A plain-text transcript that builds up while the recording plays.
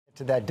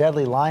To that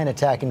deadly lion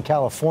attack in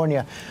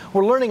California.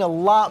 We're learning a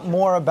lot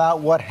more about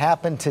what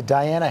happened to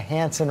Diana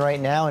Hansen right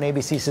now, and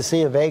ABC's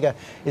Cecilia Vega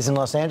is in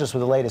Los Angeles with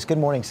the latest. Good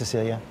morning,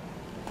 Cecilia.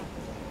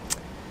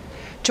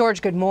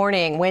 George, good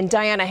morning. When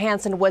Diana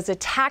Hansen was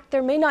attacked,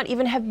 there may not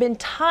even have been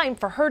time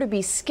for her to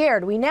be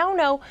scared. We now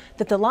know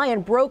that the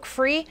lion broke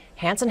free.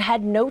 Hansen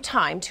had no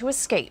time to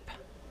escape.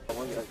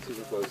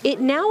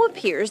 It now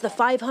appears the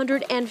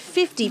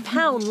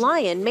 550-pound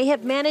lion may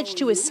have managed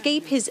to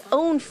escape his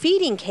own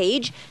feeding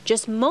cage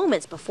just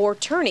moments before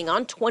turning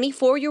on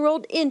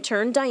 24-year-old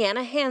intern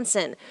Diana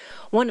Hansen.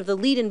 One of the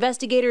lead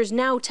investigators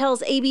now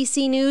tells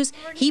ABC News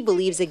he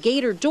believes a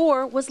gator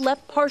door was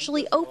left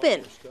partially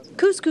open.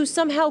 Couscous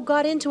somehow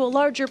got into a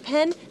larger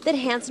pen that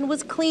Hansen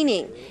was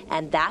cleaning,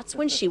 and that's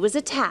when she was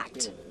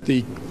attacked.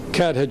 The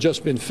cat had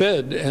just been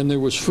fed and there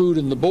was food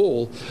in the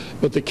bowl,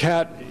 but the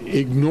cat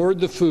ignored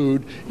the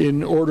food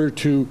in order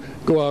to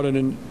go out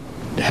and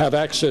have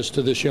access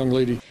to this young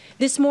lady.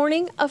 This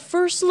morning, a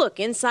first look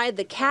inside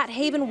the Cat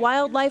Haven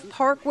Wildlife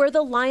Park where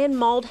the lion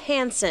mauled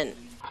Hansen.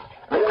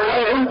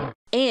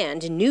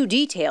 And new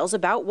details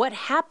about what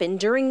happened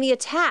during the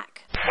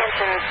attack.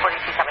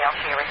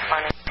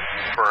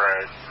 For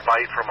a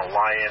bite from a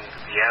lion,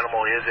 the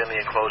animal is in the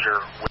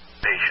enclosure with the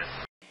patient.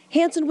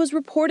 Hansen was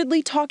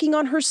reportedly talking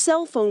on her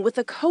cell phone with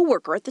a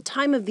coworker at the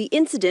time of the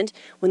incident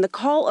when the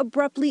call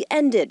abruptly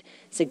ended,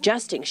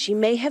 suggesting she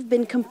may have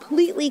been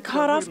completely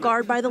caught off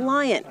guard by the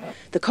lion.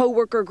 The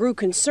coworker grew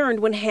concerned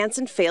when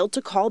Hansen failed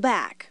to call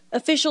back.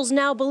 Officials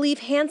now believe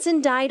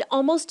Hansen died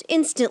almost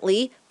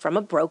instantly from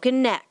a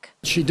broken neck.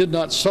 She did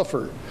not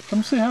suffer.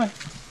 Come say hi.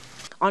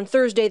 On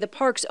Thursday, the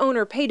park's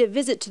owner paid a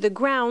visit to the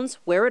grounds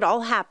where it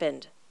all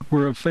happened.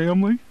 We're a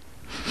family,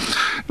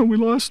 and we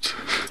lost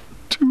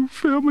 2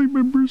 family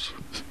members.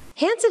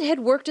 Hansen had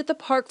worked at the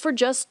park for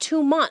just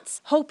 2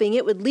 months, hoping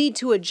it would lead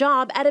to a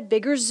job at a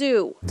bigger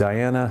zoo.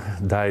 Diana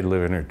died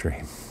living her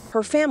dream.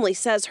 Her family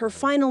says her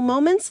final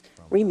moments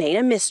remain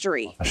a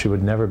mystery. She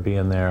would never be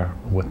in there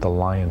with the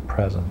lion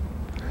present.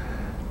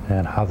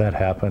 And how that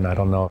happened, I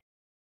don't know.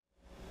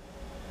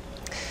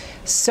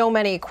 So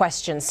many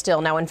questions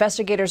still. Now,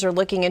 investigators are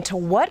looking into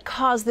what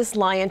caused this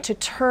lion to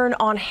turn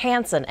on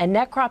Hansen. A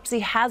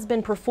necropsy has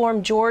been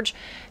performed, George.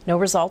 No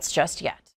results just yet.